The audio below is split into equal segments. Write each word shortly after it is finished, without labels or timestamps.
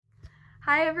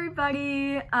Hi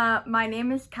everybody, my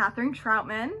name is Catherine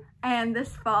Troutman, and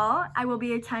this fall I will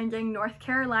be attending North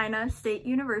Carolina State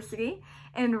University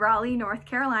in Raleigh, North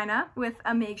Carolina with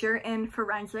a major in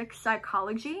forensic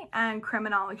psychology and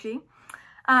criminology.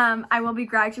 I will be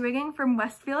graduating from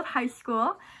Westfield High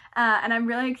School, and I'm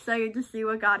really excited to see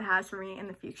what God has for me in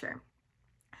the future.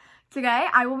 Today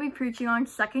I will be preaching on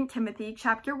 2 Timothy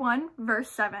chapter 1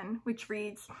 verse 7, which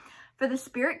reads, "For the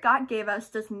Spirit God gave us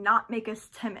does not make us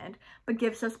timid, but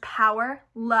gives us power,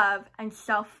 love, and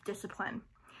self-discipline."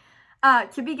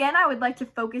 To begin, I would like to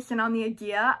focus in on the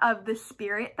idea of the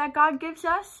Spirit that God gives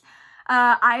us.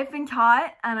 I have been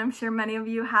taught, and I'm sure many of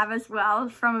you have as well,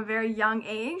 from a very young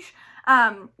age,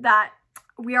 that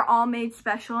we are all made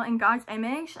special in God's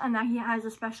image and that He has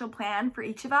a special plan for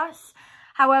each of us.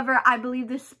 However, I believe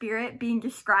the Spirit being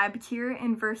described here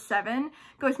in verse 7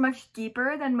 goes much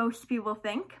deeper than most people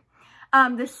think.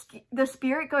 The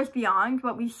Spirit goes beyond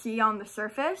what we see on the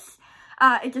surface.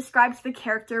 It describes the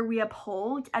character we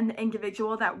uphold and the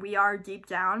individual that we are deep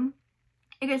down.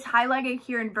 It is highlighted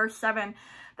here in verse 7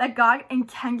 that God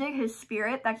intended His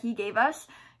Spirit that He gave us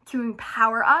to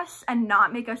empower us and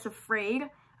not make us afraid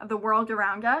of the world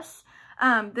around us.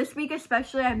 This week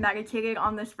especially, I meditated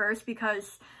on this verse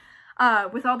because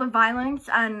with all the violence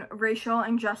and racial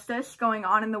injustice going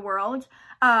on in the world,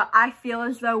 I feel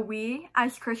as though we,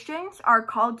 as Christians, are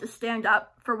called to stand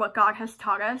up for what God has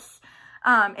taught us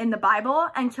in the Bible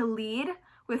and to lead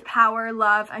with power,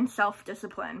 love, and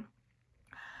self-discipline.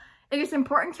 It is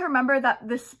important to remember that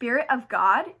the Spirit of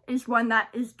God is one that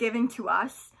is given to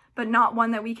us, but not one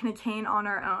that we can attain on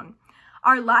our own.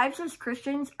 Our lives as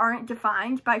Christians aren't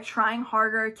defined by trying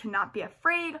harder to not be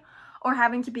afraid or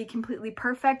having to be completely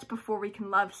perfect before we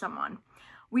can love someone.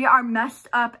 We are messed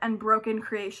up and broken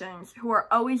creations who are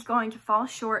always going to fall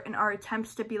short in our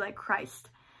attempts to be like Christ.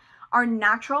 Our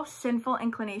natural sinful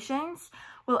inclinations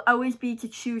will always be to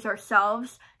choose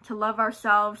ourselves, to love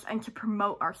ourselves, and to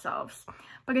promote ourselves.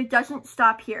 But it doesn't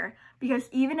stop here, because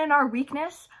even in our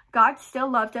weakness, God still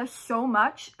loved us so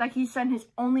much that He sent His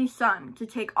only Son to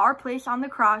take our place on the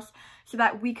cross so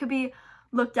that we could be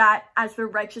looked at as the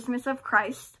righteousness of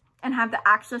Christ and have the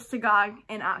access to God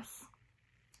in us.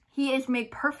 He is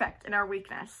made perfect in our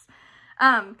weakness.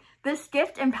 This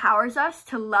gift empowers us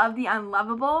to love the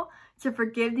unlovable, to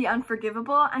forgive the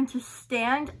unforgivable, and to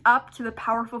stand up to the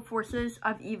powerful forces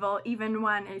of evil, even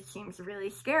when it seems really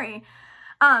scary.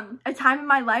 A time in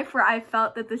my life where I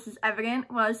felt that this is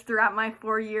evident was throughout my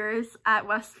 4 years at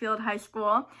Westfield High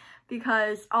School,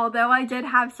 because although I did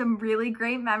have some really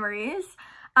great memories,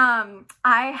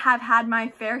 I have had my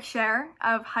fair share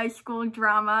of high school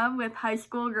drama with high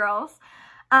school girls.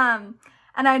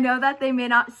 And I know that they may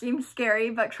not seem scary,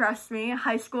 but trust me,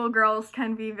 high school girls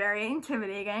can be very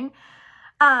intimidating.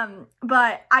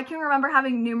 But I can remember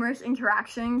having numerous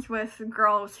interactions with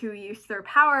girls who used their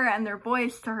power and their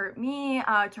voice to hurt me,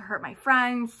 to hurt my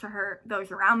friends, to hurt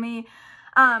those around me.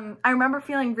 I remember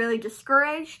feeling really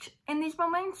discouraged in these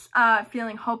moments,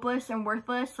 feeling hopeless and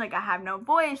worthless, like I have no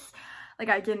voice, like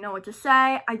I didn't know what to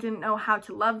say, I didn't know how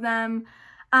to love them.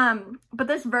 But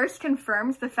this verse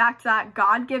confirms the fact that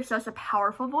God gives us a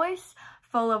powerful voice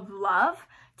full of love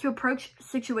to approach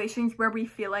situations where we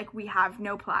feel like we have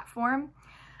no platform.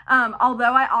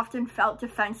 Although I often felt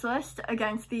defenseless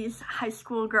against these high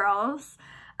school girls,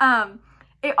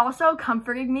 it also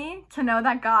comforted me to know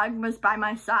that God was by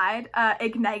my side,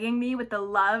 igniting me with the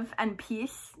love and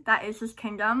peace that is His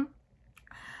kingdom.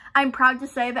 I'm proud to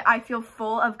say that I feel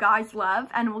full of God's love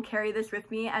and will carry this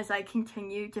with me as I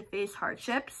continue to face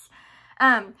hardships.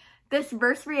 This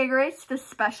verse reiterates the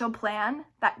special plan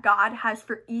that God has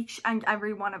for each and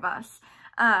every one of us.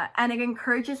 And it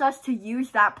encourages us to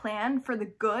use that plan for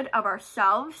the good of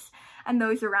ourselves and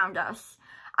those around us.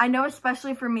 I know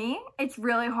especially for me, it's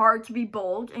really hard to be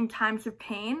bold in times of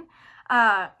pain,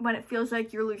 when it feels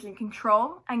like you're losing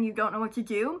control and you don't know what to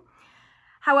do.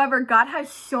 However, God has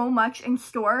so much in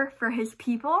store for His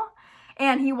people,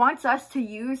 and He wants us to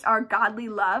use our godly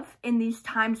love in these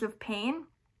times of pain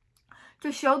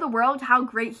to show the world how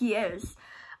great He is.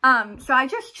 So I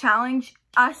just challenge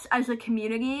us as a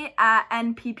community at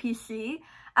NPPC,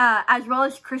 as well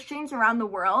as Christians around the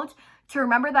world, to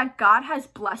remember that God has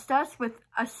blessed us with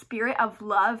a spirit of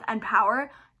love and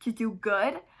power to do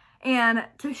good and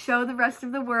to show the rest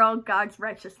of the world God's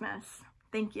righteousness.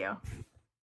 Thank you.